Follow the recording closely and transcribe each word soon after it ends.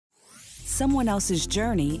Someone else's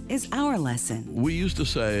journey is our lesson. We used to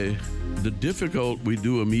say, the difficult we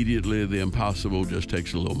do immediately, the impossible just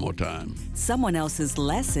takes a little more time. Someone else's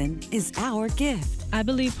lesson is our gift. I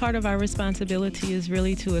believe part of our responsibility is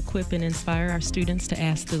really to equip and inspire our students to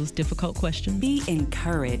ask those difficult questions. Be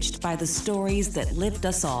encouraged by the stories that lift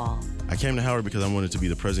us all. I came to Howard because I wanted to be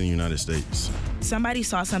the President of the United States. Somebody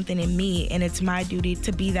saw something in me, and it's my duty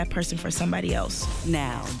to be that person for somebody else.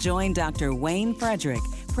 Now, join Dr. Wayne Frederick,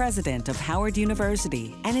 President of Howard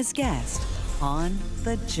University, and his guest on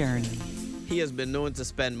The Journey. He has been known to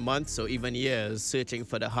spend months or even years searching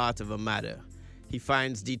for the heart of a matter. He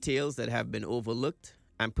finds details that have been overlooked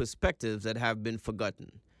and perspectives that have been forgotten.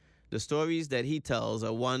 The stories that he tells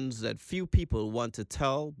are ones that few people want to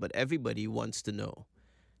tell, but everybody wants to know.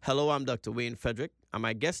 Hello, I'm Dr. Wayne Frederick, and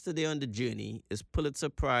my guest today on The Journey is Pulitzer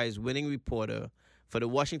Prize-winning reporter for the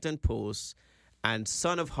Washington Post and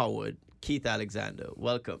son of Howard, Keith Alexander.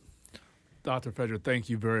 Welcome. Dr. Frederick, thank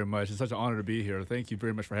you very much. It's such an honor to be here. Thank you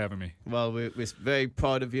very much for having me. Well, we're very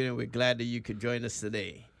proud of you, and we're glad that you could join us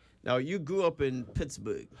today. Now, you grew up in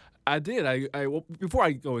Pittsburgh. I did. Well, before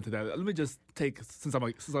I go into that, let me just take, since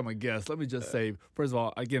I'm a guest, let me just say, first of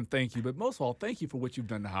all, again, thank you. But most of all, thank you for what you've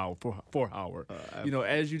done for Howard.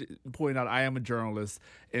 As you pointed out, I am a journalist.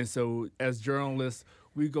 And so as journalists,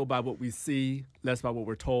 we go by what we see, less by what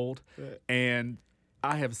we're told. Right. And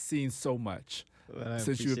I have seen so much.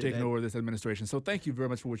 Since you have taken over this administration. So thank you very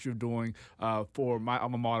much for what you're doing for my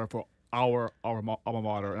alma mater, for our alma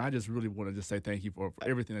mater. And I just really want to just say thank you for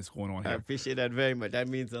everything that's going on here. I appreciate that very much. That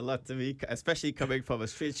means a lot to me, especially coming from a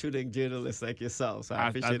straight-shooting journalist like yourself. So I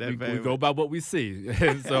appreciate that very much. We go by what we see.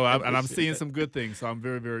 And so I'm seeing some good things. So I'm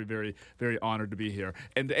very, very, very, very honored to be here.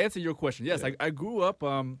 And to answer your question, yes, I grew up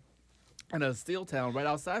in a steel town right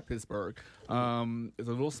outside Pittsburgh. It's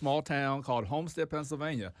a little small town called Homestead,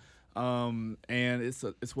 Pennsylvania. And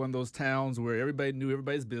it's one of those towns where everybody knew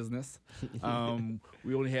everybody's business.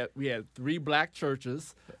 We had 3 black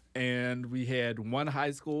churches, and we had 1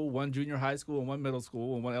 high school, 1 junior high school, and 1 middle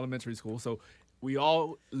school, and 1 elementary school. So we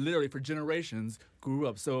all literally for generations grew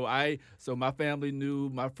up. So my family knew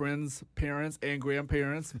my friends' parents and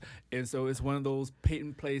grandparents, and so it's one of those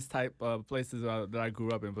Peyton Place type places that I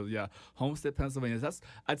grew up in. But yeah, Homestead, Pennsylvania.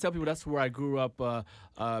 I tell people that's where I grew up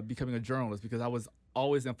becoming a journalist, because I was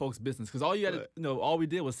always in folks' business, because all you had to, all we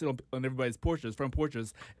did was sit on everybody's front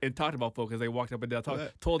porches, and talked about folks as they walked up and down,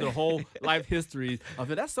 told their whole life history of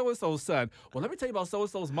it. That's so-and-so's son. Well, let me tell you about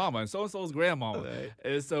so-and-so's mama and so-and-so's grandmama. Right.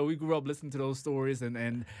 And so we grew up listening to those stories,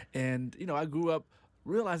 and I grew up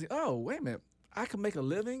realizing, oh, wait a minute, I can make a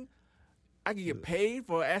living. I can get paid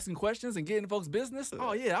for asking questions and getting folks' business.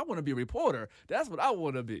 Oh, yeah, I want to be a reporter. That's what I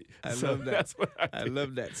want to be. I love that. That's what I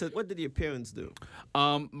love that. So what did your parents do?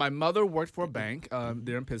 My mother worked for a bank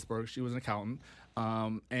there in Pittsburgh. She was an accountant.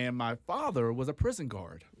 And my father was a prison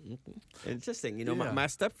guard. Mm-hmm. Interesting. My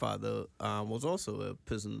stepfather was also a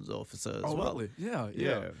prisons officer as well. Really?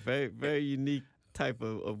 Yeah. Very, very unique type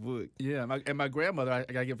of work. Yeah, and my grandmother, I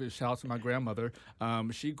gotta give a shout out to my grandmother.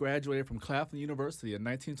 She graduated from Claflin University in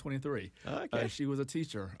 1923. Okay. She was a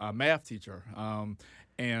teacher, a math teacher.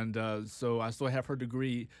 So I still have her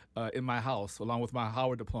degree in my house, along with my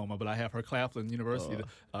Howard diploma, but I have her Claflin University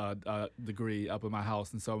degree up in my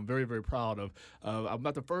house. And so I'm very, very proud of I'm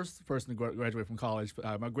not the first person to graduate from college.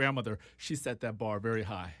 My grandmother, she set that bar very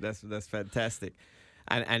high. That's fantastic.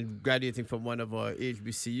 And graduating from one of our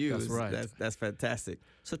HBCUs. That's right. That's fantastic.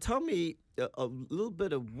 So tell me a little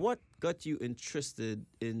bit of what got you interested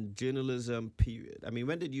in journalism, period. I mean,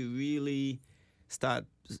 when did you really start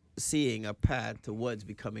seeing a path towards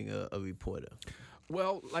becoming a reporter?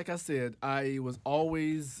 Well, like I said, I was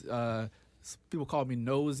always people call me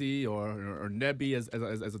nosy or nebby as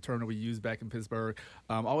a term that we use back in Pittsburgh.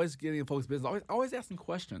 Always getting in folks' business, always asking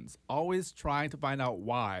questions, always trying to find out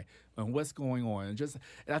why and what's going on. And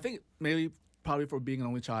I think probably for being an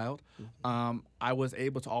only child, I was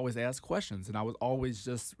able to always ask questions, and I was always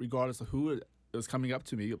just, regardless of who it was coming up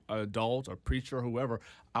to me, an adult or preacher or whoever,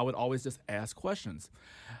 I would always just ask questions.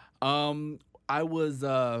 I was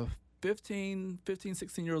 15,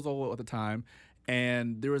 16 years old at the time,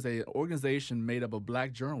 and there was an organization made up of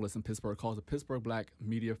black journalists in Pittsburgh called the Pittsburgh Black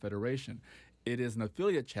Media Federation. It is an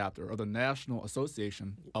affiliate chapter of the National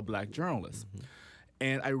Association of Black Journalists. Mm-hmm.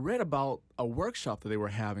 And I read about a workshop that they were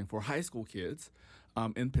having for high school kids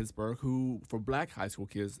in Pittsburgh, for black high school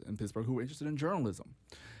kids in Pittsburgh who were interested in journalism.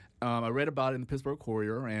 I read about it in the Pittsburgh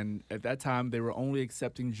Courier, and at that time they were only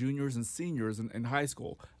accepting juniors and seniors in high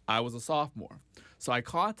school. I was a sophomore. So I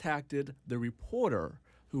contacted the reporter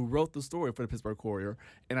who wrote the story for the Pittsburgh Courier,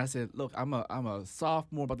 and I said, "Look, I'm a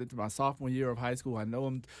sophomore, about to enter my sophomore year of high school. I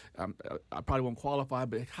know I probably won't qualify,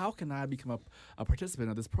 but how can I become a participant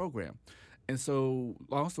of this program?" And so,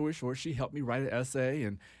 long story short, she helped me write an essay,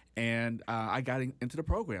 and I got into the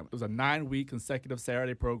program. It was a 9-week consecutive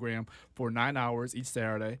Saturday program for 9 hours each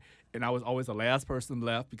Saturday, and I was always the last person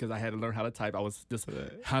left because I had to learn how to type. I was just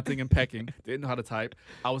hunting and pecking, didn't know how to type.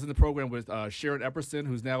 I was in the program with Sharon Epperson,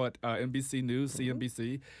 who's now at NBC News,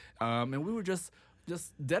 CNBC, and we were just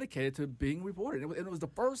dedicated to being reported. And it was the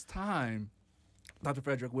first time, Dr.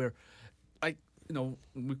 Frederick, where, like,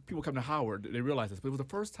 when people come to Howard, they realize this, but it was the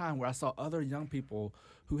first time where I saw other young people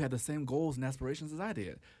who had the same goals and aspirations as I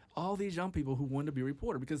did. All these young people who wanted to be a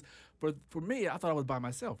reporter, because for me, I thought I was by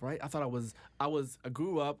myself, right? I thought I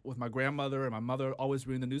grew up with my grandmother and my mother always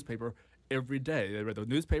reading the newspaper every day. They read the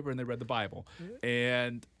newspaper and they read the Bible,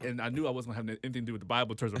 and I knew I wasn't going to have anything to do with the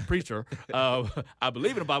Bible in terms of a preacher. I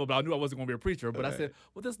believe in the Bible, but I knew I wasn't going to be a preacher. But I said,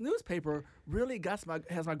 well, this newspaper really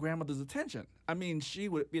has my grandmother's attention. I mean, she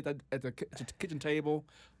would be at the kitchen table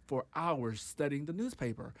for hours studying the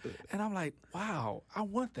newspaper. And I'm like, wow, I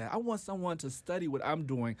want that. I want someone to study what I'm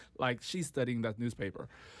doing like she's studying that newspaper.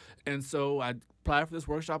 And so I applied for this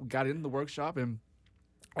workshop, got into the workshop, and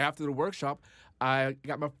after the workshop, I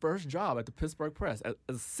got my first job at the Pittsburgh Press at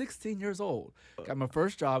 16 years old. Got my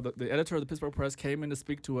first job. The editor of the Pittsburgh Press came in to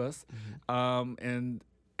speak to us, and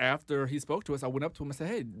after he spoke to us, I went up to him and said,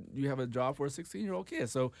 "Hey, you have a job for a 16-year-old kid?"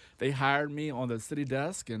 So they hired me on the city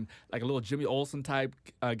desk, and like a little Jimmy Olsen type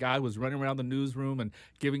guy who was running around the newsroom and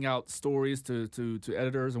giving out stories to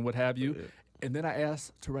editors and what have you. And then I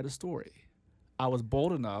asked to write a story. I was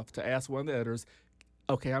bold enough to ask one of the editors,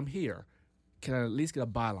 "Okay, I'm here. Can I at least get a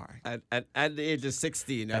byline?" At the age of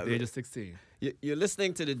 16. At the age of 16. You're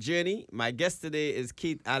listening to The Journey. My guest today is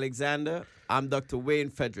Keith Alexander. I'm Dr. Wayne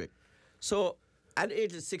Frederick. So at the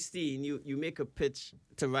age of 16, you make a pitch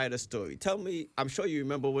to write a story. Tell me, I'm sure you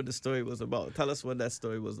remember what the story was about. Tell us what that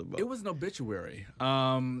story was about. It was an obituary.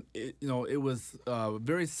 It was a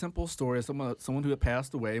very simple story. Someone who had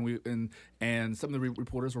passed away, and some of the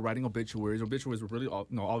reporters were writing obituaries. Obituaries were really,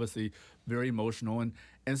 obviously very emotional.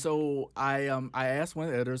 And so I asked one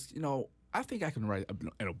of the editors, I think I can write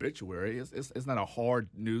an obituary. It's not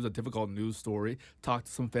a difficult news story. Talk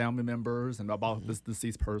to some family members and about this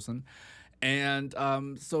deceased person. And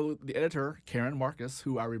so the editor, Karen Marcus,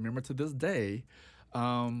 who I remember to this day,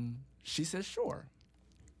 she said, "Sure,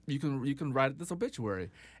 you can write this obituary."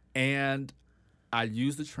 And I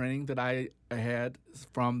used the training that I had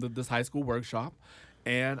from this high school workshop,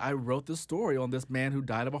 and I wrote this story on this man who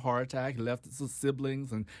died of a heart attack. He left his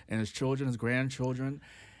siblings and his children, his grandchildren,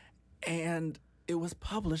 and it was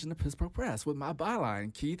published in the Pittsburgh Press with my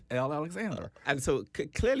byline, Keith L. Alexander. And so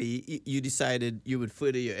clearly you decided you would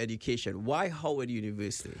further your education. Why Howard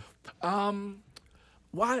University?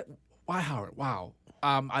 Why Howard? Wow.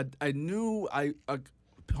 I knew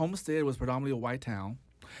Homestead was predominantly a white town,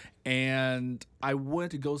 and I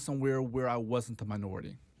wanted to go somewhere where I wasn't the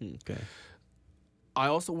minority. Okay. I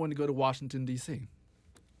also wanted to go to Washington, D.C.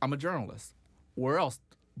 I'm a journalist. Where else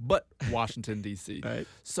but Washington, D.C.? Right.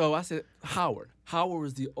 So I said, Howard. Howard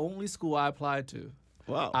was the only school I applied to.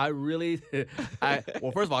 Wow.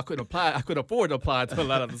 Well, first of all, I couldn't apply. I couldn't afford to apply to a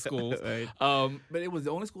lot of the schools. Right. But it was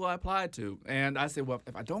the only school I applied to. And I said, well,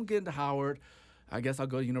 if I don't get into Howard, I guess I'll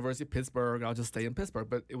go to University of Pittsburgh. I'll just stay in Pittsburgh.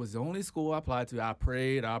 But it was the only school I applied to. I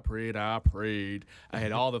prayed. I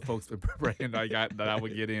had all the folks praying that I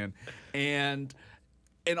would get in. And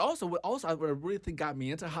also what I really think got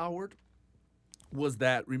me into Howard was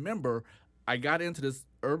that, remember, I got into this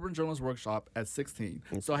urban journalist workshop at 16.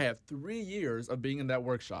 So I had 3 years of being in that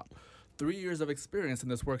workshop, 3 years of experience in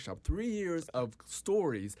this workshop, 3 years of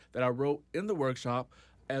stories that I wrote in the workshop,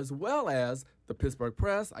 as well as the Pittsburgh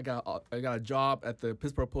Press. I got a job at the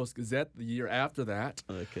Pittsburgh Post-Gazette the year after that.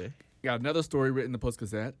 Okay. Got another story written in the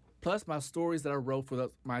Post-Gazette, plus my stories that I wrote for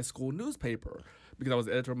my school newspaper, because I was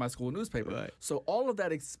the editor of my school newspaper. Right. So all of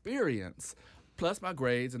that experience, plus my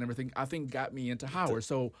grades and everything, I think got me into Howard.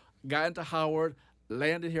 So got into Howard,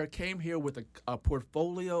 landed here, came here with a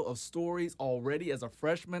portfolio of stories already as a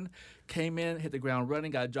freshman, came in, hit the ground running,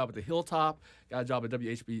 got a job at the Hilltop, got a job at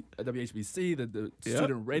WHBC, the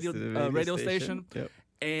student radio station. Yep.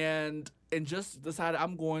 And just decided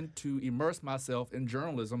I'm going to immerse myself in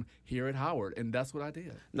journalism here at Howard, and that's what I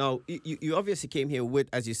did. Now, you obviously came here with,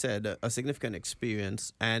 as you said, a significant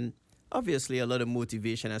experience and obviously a lot of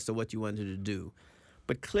motivation as to what you wanted to do.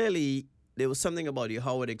 But clearly, there was something about your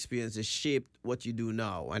Howard experience that shaped what you do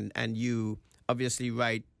now. And you obviously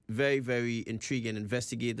write very, very intriguing,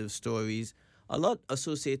 investigative stories, a lot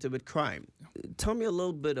associated with crime. Tell me a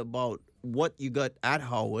little bit about what you got at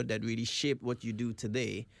Howard that really shaped what you do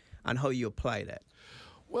today, and how you apply that.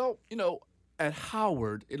 Well, at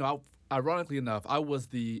Howard, ironically enough, I was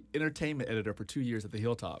the entertainment editor for 2 years at the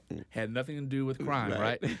Hilltop. Had nothing to do with crime,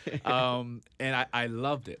 right? And I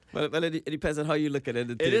loved it. Well, it depends on how you look at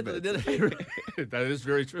entertainment. That is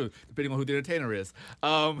very true, depending on who the entertainer is.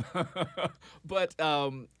 But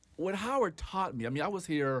what Howard taught me, I was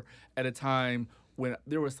here at a time when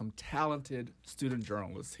there were some talented student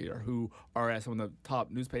journalists here who are at some of the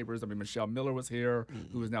top newspapers. Michelle Miller was here,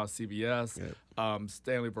 who is now at CBS. Yep.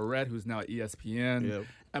 Stanley Barrett, who's now at ESPN.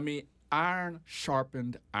 Yep. Iron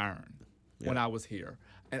sharpened iron when I was here.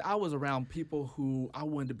 And I was around people who I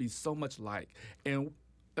wanted to be so much like. And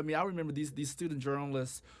I remember these student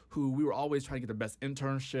journalists who we were always trying to get the best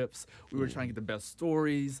internships. We were trying to get the best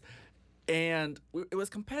stories. And it was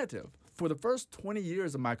competitive. For the first 20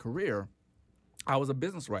 years of my career, I was a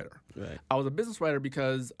business writer. Right. I was a business writer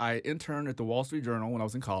because I interned at the Wall Street Journal when I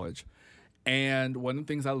was in college. And one of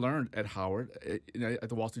the things I learned at Howard, at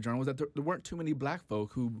the Wall Street Journal, was that there weren't too many black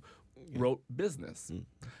folk who wrote business.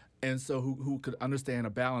 And so who could understand a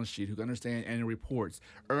balance sheet, who could understand annual reports,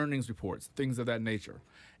 earnings reports, things of that nature.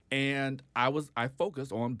 And I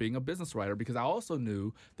focused on being a business writer because I also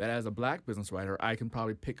knew that as a black business writer, I can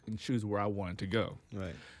probably pick and choose where I wanted to go.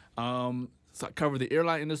 Right. So I covered the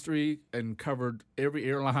airline industry and covered every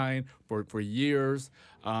airline for years.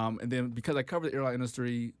 And then because I covered the airline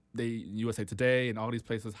industry, USA Today and all these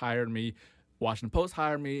places hired me. Washington Post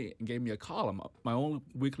hired me and gave me a column, my own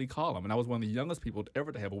weekly column. And I was one of the youngest people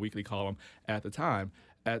ever to have a weekly column at the time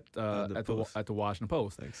at the Washington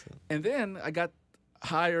Post. Excellent. And then I got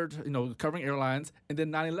hired, covering airlines, and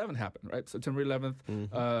then 9/11 happened, right? September 11th,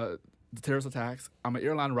 the terrorist attacks. I'm an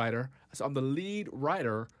airline writer, so I'm the lead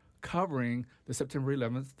writer covering the September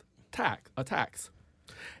 11th attacks.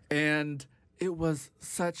 And it was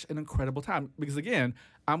such an incredible time because, again,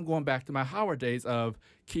 I'm going back to my Howard days of,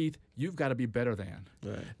 Keith, you've got to be better than.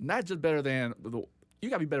 Right. Not just better than, you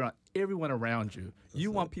got to be better than everyone around you.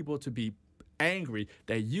 You want people to be angry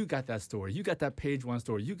that you got that story. You got that page one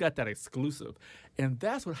story. You got that exclusive. And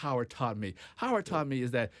that's what Howard taught me. Howard taught me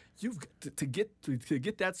is that you've to get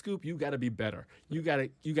that scoop, you got to be better. You got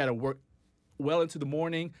to work well into the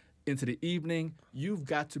morning, into the evening. You've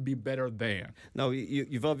got to be better than. Now,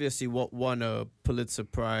 you've obviously won a Pulitzer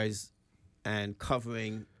Prize and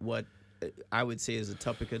covering what I would say is a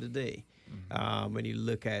topic of the day. When you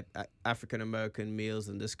look at African-American males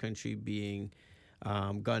in this country being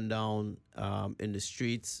gunned down in the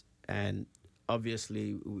streets, and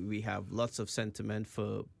obviously we have lots of sentiment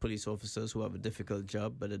for police officers who have a difficult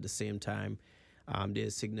job, but at the same time,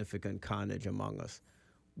 there's significant carnage among us.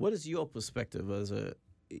 What is your perspective as a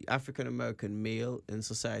African-American male in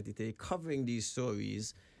society today, covering these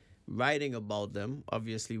stories, writing about them,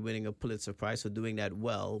 obviously winning a Pulitzer Prize for doing that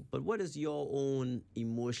well, but what is your own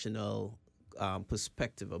emotional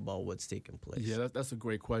perspective about what's taking place? Yeah, that's a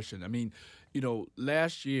great question.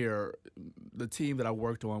 Last year, the team that I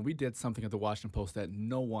worked on, we did something at the Washington Post that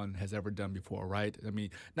no one has ever done before, right?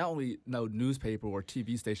 Not only no newspaper or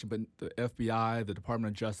TV station, but the FBI, the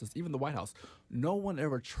Department of Justice, even the White House, no one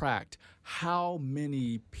ever tracked how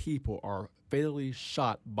many people are fatally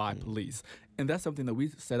shot by police. And that's something that we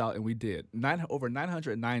set out and we did. Over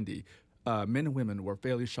 990 men and women were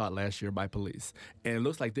fatally shot last year by police. And it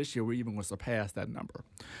looks like this year we're even going to surpass that number.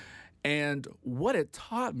 And what it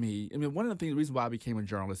taught me, one of the reasons why I became a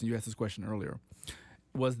journalist, and you asked this question earlier,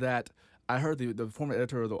 was that I heard the former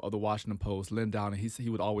editor of the Washington Post, Len Downing, he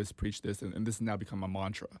would always preach this, and this has now become my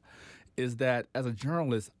mantra, is that as a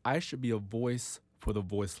journalist, I should be a voice for the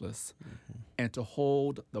voiceless and to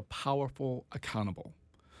hold the powerful accountable.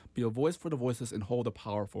 Be a voice for the voiceless and hold the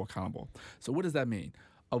powerful accountable. So what does that mean?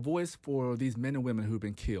 A voice for these men and women who've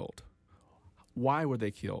been killed. Why were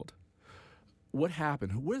they killed? What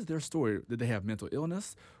happened? What is their story? Did they have mental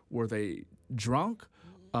illness? Were they drunk?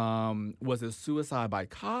 Was it suicide by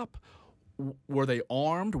cop? Were they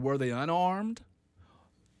armed? Were they unarmed?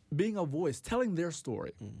 Being a voice, telling their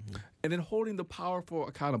story, and then holding the powerful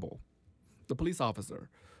accountable. The police officer,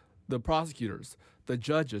 the prosecutors, the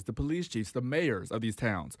judges, the police chiefs, the mayors of these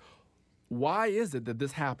towns. Why is it that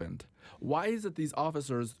this happened? Why is it this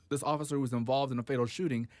officer who was involved in a fatal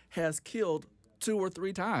shooting has killed 2 or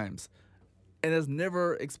 3 times and has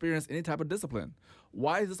never experienced any type of discipline?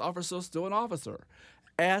 Why is this officer still an officer?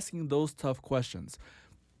 Asking those tough questions.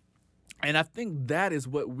 And I think that is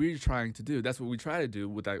what we're trying to do. That's what we try to do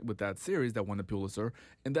with that series that won the Pulitzer.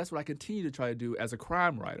 And that's what I continue to try to do as a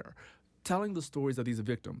crime writer, telling the stories of these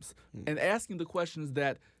victims and asking the questions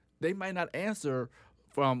that they might not answer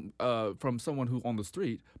from someone who on the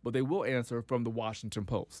street, but they will answer from the Washington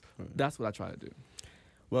Post. That's what I try to do.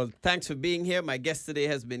 Well, thanks for being here. My guest today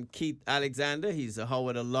has been Keith Alexander. He's a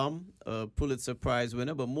Howard alum, a Pulitzer Prize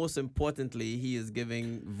winner, but most importantly, he is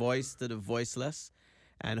giving voice to the voiceless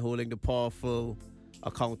and holding the powerful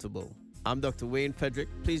accountable. I'm Dr. Wayne Frederick.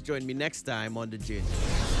 Please join me next time on The Journey.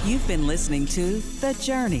 You've been listening to The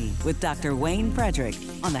Journey with Dr. Wayne Frederick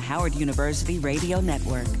on the Howard University Radio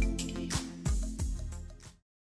Network.